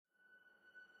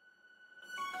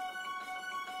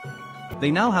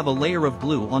They now have a layer of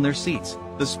glue on their seats.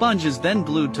 The sponge is then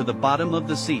glued to the bottom of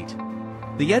the seat.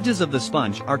 The edges of the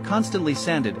sponge are constantly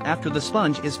sanded after the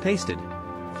sponge is pasted.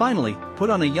 Finally, put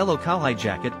on a yellow cowhide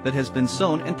jacket that has been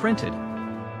sewn and printed.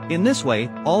 In this way,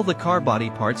 all the car body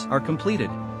parts are completed.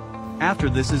 After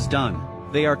this is done,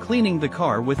 they are cleaning the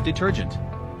car with detergent.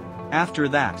 After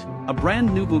that, a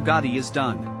brand new Bugatti is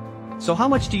done. So how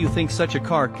much do you think such a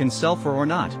car can sell for or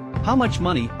not? How much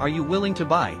money are you willing to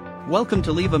buy? Welcome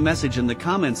to leave a message in the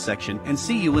comments section and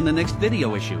see you in the next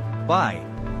video issue. Bye.